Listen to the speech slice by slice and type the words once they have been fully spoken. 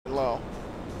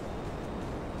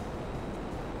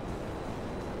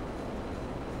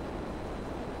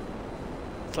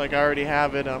It's like I already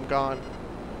have it and I'm gone.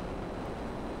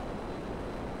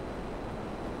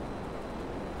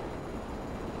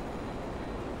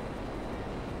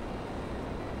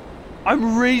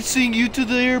 I'm racing you to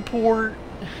the airport.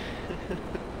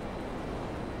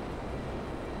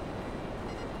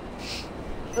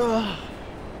 Ugh.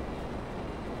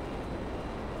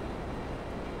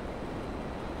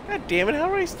 God damn it, how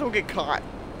do I still get caught?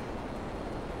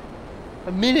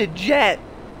 I'm in a jet.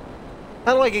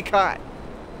 How do I get caught?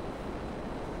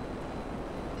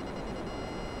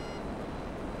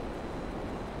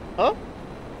 Huh?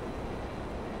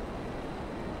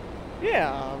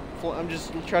 Yeah, I'm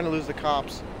just trying to lose the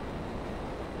cops.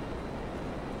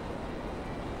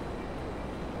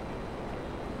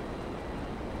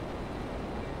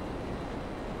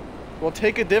 Well,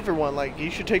 take a different one. Like,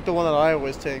 you should take the one that I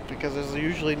always take, because there's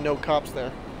usually no cops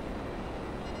there.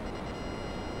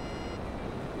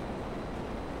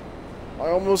 I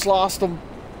almost lost them.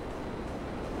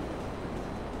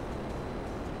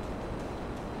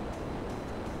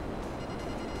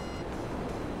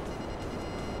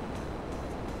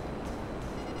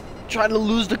 Trying to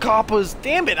lose the coppers.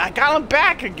 Damn it, I got them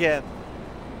back again.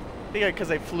 I think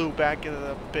because I flew back into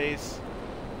the base.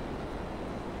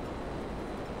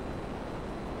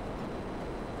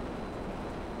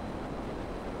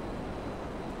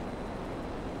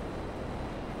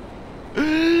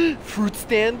 Fruit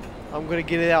stand? I'm gonna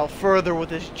get it out further with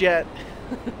this jet.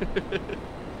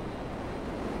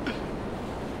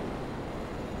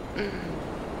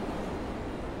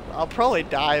 I'll probably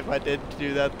die if I did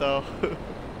do that though.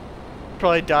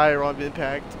 Probably die on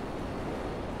impact.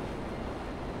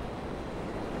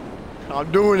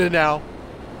 I'm doing it now.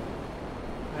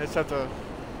 I just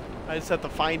have to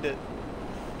find it.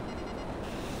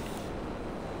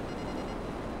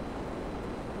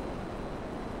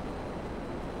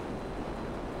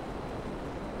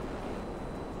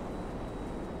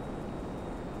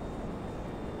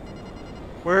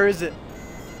 Where is it?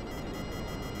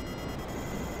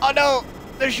 Oh no!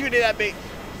 They're shooting at me!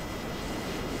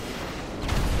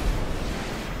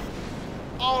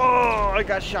 Oh, I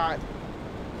got shot.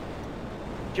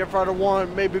 Jet Fighter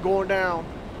 1 may be going down.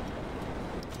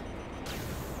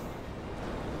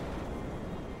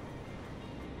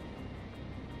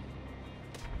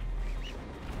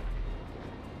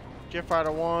 Jet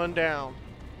Fighter 1 down.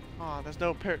 Oh, there's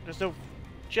no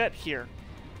jet here.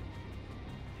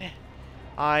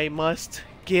 I must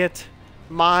get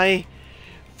my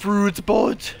fruit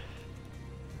boat.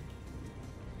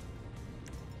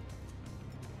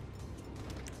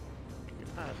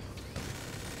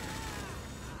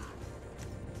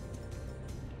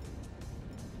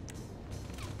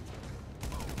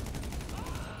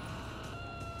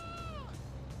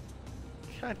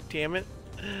 God damn it.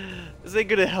 This ain't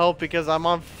gonna help because I'm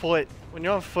on foot. When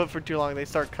you're on foot for too long, they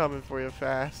start coming for you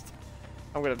fast.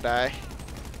 I'm gonna die.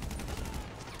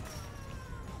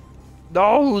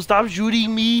 No, stop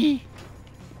shooting me.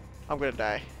 I'm gonna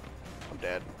die. I'm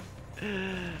dead.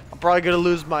 I'm probably gonna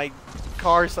lose my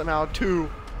car somehow too.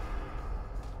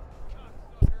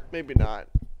 Maybe not.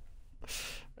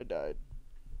 I died.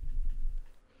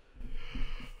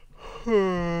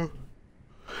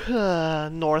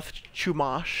 North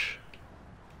Chumash,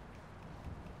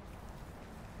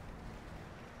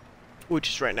 which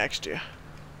is right next to you.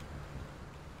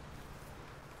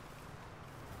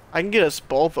 I can get us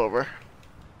both over.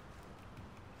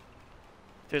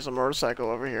 There's a motorcycle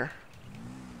over here.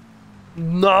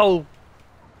 No!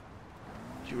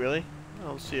 Did you really? I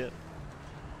don't see it.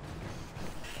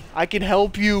 I can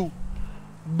help you,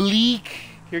 Bleak.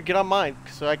 Here, get on mine,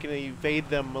 so I can evade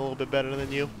them a little bit better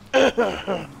than you.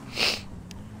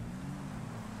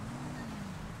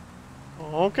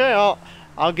 Okay,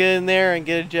 I'll get in there and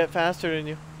get a jet faster than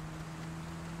you.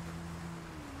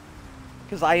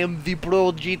 Because I am the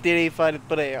pro GTA 5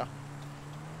 player.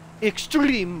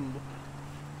 Extreme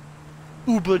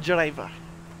Uber driver.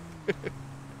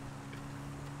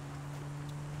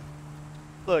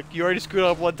 Look, you already screwed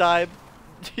up one time.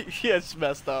 Yeah, it's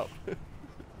messed up.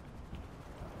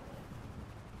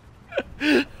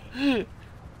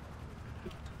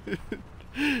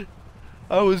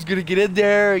 I was gonna get in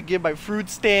there and get my fruit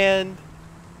stand.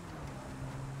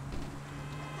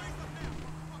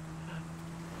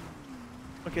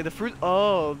 Okay, the fruit.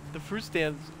 Oh, the fruit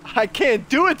stands. I can't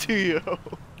do it to you.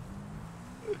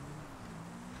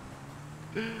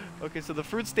 Okay, so the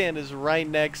fruit stand is right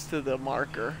next to the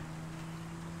marker.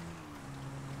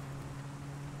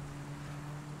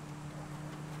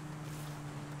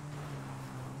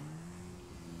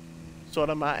 So what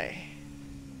am I?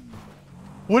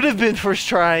 Would have been first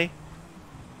try.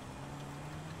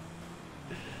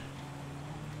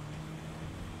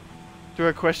 The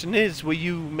real question is, will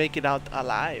you make it out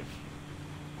alive?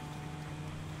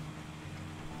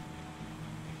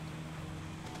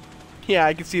 Yeah,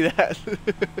 I can see that.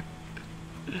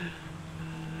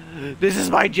 This is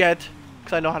my jet,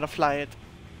 because I know how to fly it.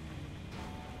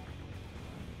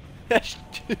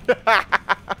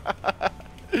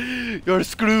 You're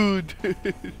screwed.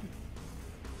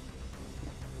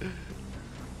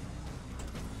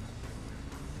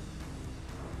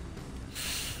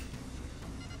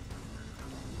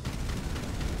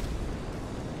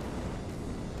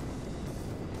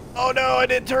 Oh no, I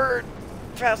didn't turn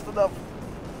fast enough.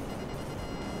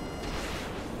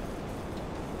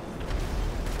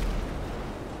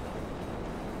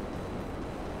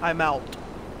 I'm out.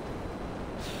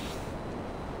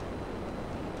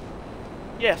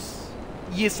 Yes.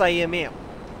 Yes, I am.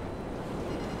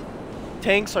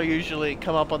 Tanks are usually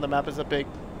come up on the map as a big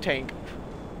tank.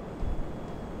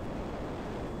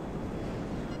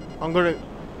 I'm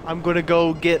gonna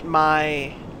go get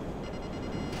my...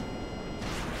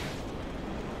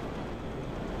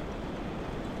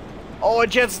 Oh, a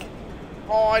jet's...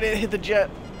 Oh, I didn't hit the jet.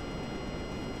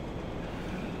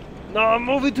 No, I'm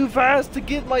moving too fast to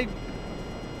get my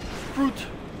fruit.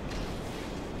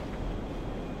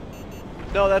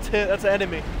 No, that's hit. That's an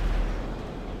enemy.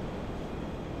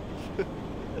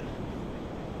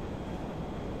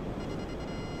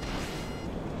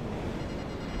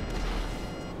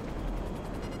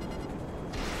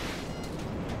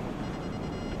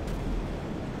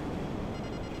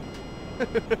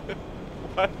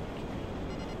 What?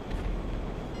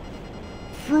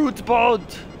 Fruit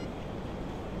boat.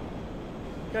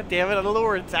 God damn it! I don't know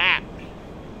where it's at.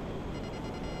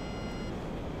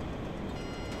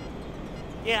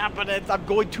 Yeah, but I'm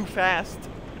going too fast,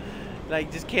 and I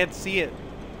just can't see it.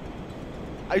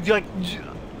 I do like,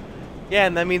 yeah,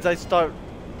 and that means I start.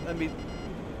 I mean,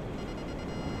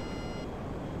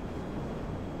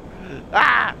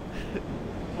 ah,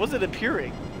 wasn't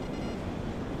appearing.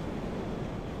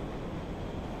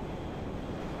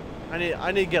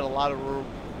 I need to get a lot of room.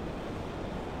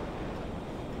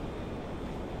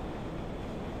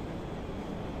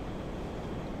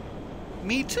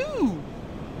 Me too.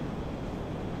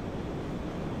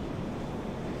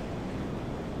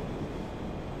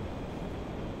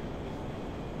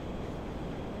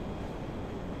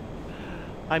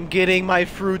 I'm getting my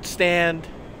fruit stand.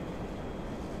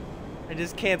 I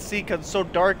just can't see because it's so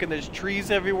dark and there's trees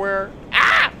everywhere.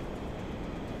 Ah!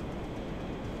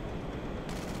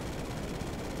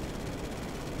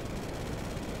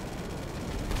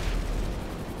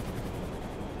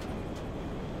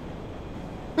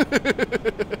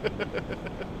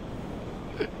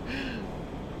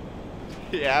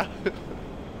 Yeah.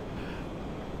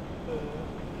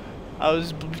 I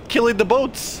was killing the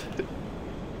boats.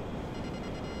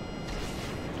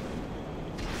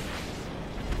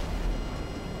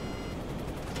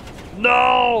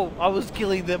 No! I was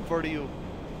killing them for you.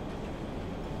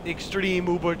 Extreme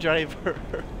Uber driver.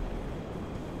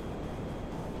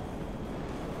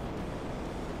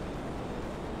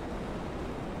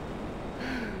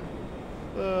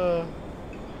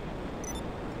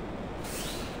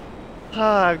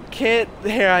 Can't.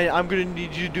 Here, I'm gonna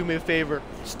need you to do me a favor.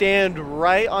 Stand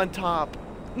right on top.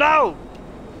 No!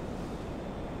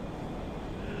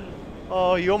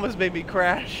 Oh, you almost made me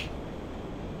crash.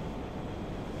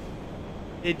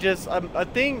 It just, a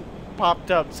thing popped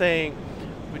up saying,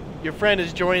 your friend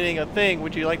is joining a thing,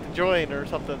 would you like to join, or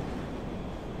something.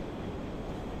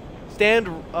 Stand,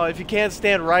 if you can,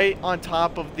 stand right on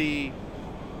top of the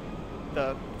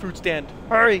fruit stand.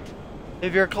 Hurry!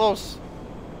 If you're close.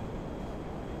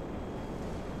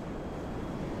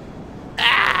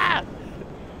 Ah!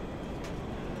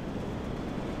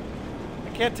 I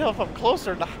can't tell if I'm close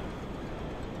or not.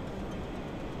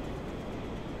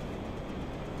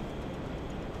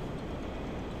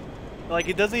 Like,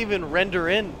 it doesn't even render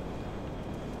in.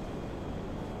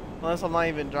 Unless I'm not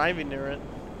even driving near it.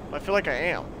 I feel like I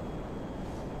am.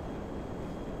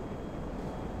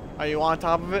 Are you on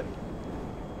top of it?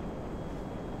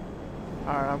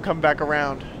 Alright, I'm coming back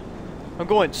around. I'm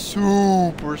going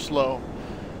super slow.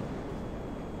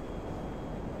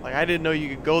 Like, I didn't know you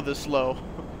could go this slow.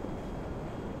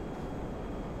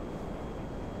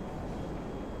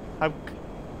 I'm...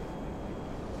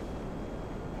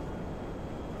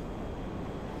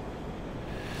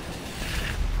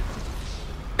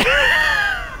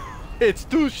 It's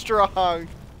too strong.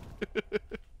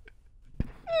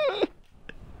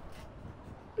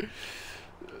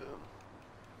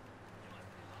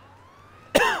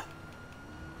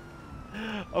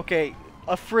 Okay,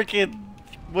 a freaking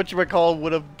whatchamacallit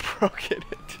would have broken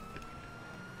it.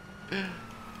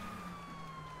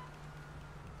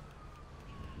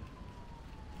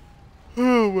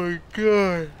 Oh my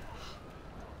god.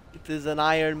 It is an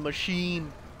iron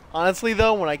machine. Honestly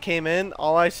though, when I came in,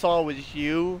 all I saw was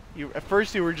you. At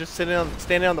first you were just standing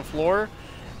on the floor,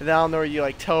 and down there you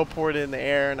like teleported in the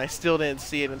air, and I still didn't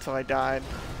see it until I died.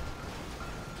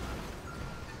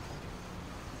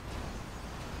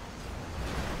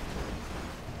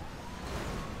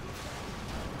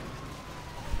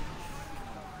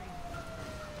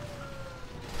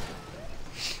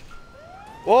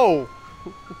 Whoa!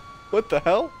 What the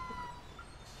hell?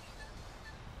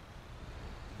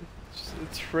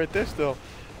 It's right there still.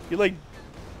 You're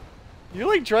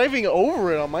like driving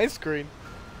over it on my screen.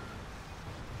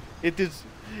 It is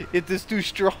too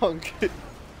strong.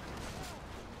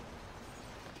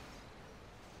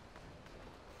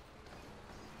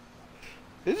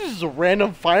 This is a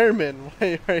random fireman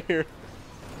right here.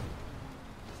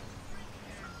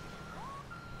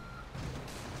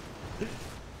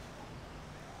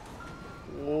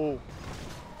 Whoa.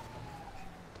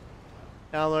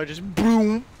 Now I just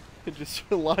boom. It just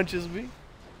launches me.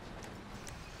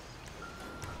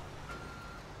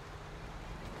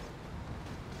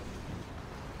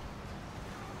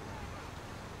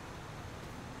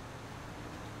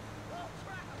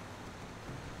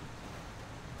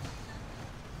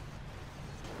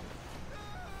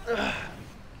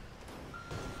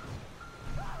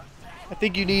 I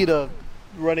think you need a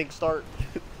running start.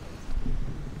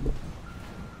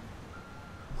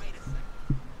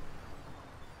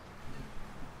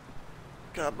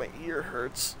 God, my ear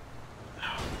hurts.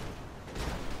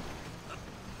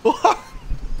 I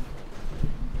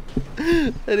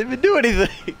didn't even do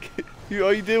anything.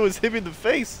 All you did was hit me in the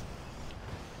face.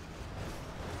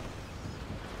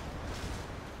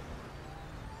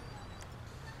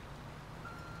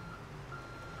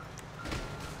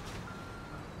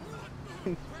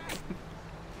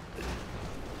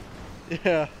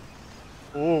 Yeah.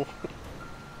 Oh.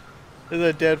 There's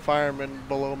a dead fireman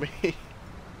below me.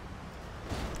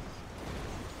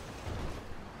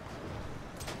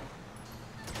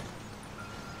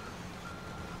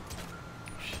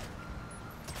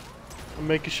 I'm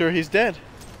making sure he's dead.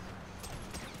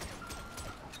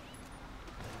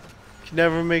 You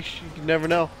can never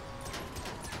know.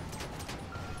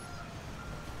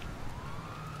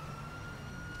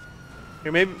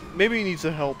 Here, maybe he needs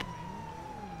some help.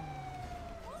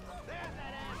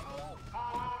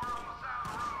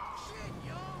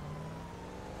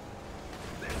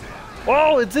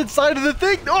 Oh, it's inside of the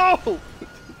thing! Oh!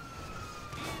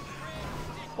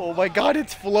 Oh my god,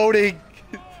 it's floating!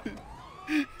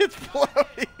 It's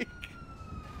floating!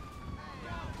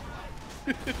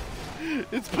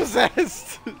 It's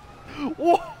possessed!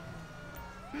 Whoa!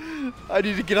 I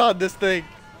need to get on this thing.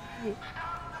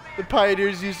 The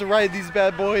pioneers used to ride these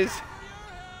bad boys.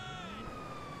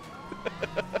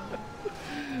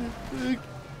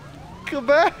 Come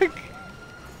back!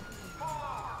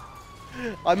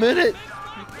 I'm in it!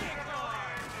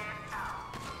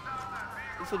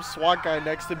 There's some SWAT guy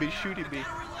next to me shooting me.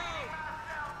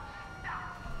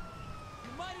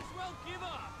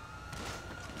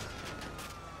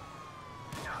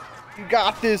 You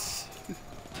got this!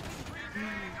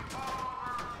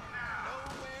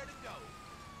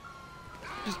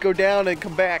 Just go down and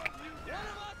come back.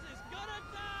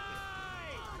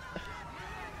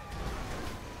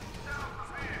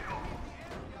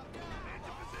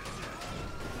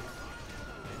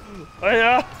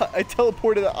 I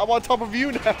teleported. I'm on top of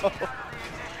you now.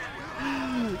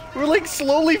 We're like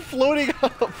slowly floating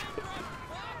up.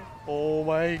 Oh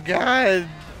my god.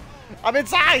 I'm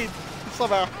inside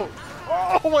somehow.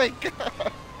 Oh my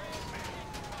god.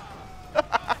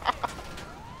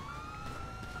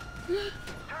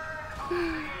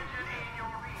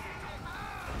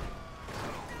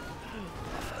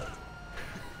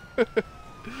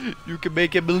 You can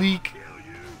make him leak.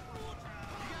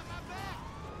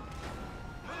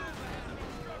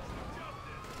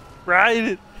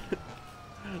 Right?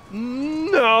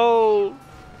 No.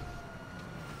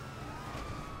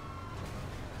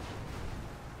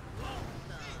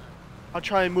 I'll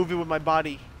try and move it with my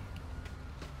body.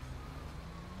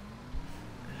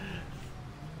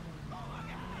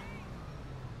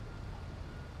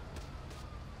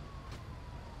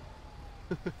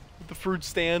 The fruit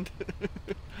stand.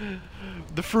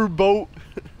 The fruit boat.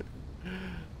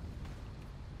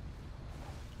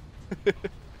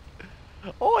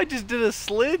 Oh, I just did a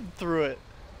slid through it.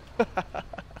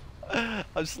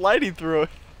 I'm sliding through it.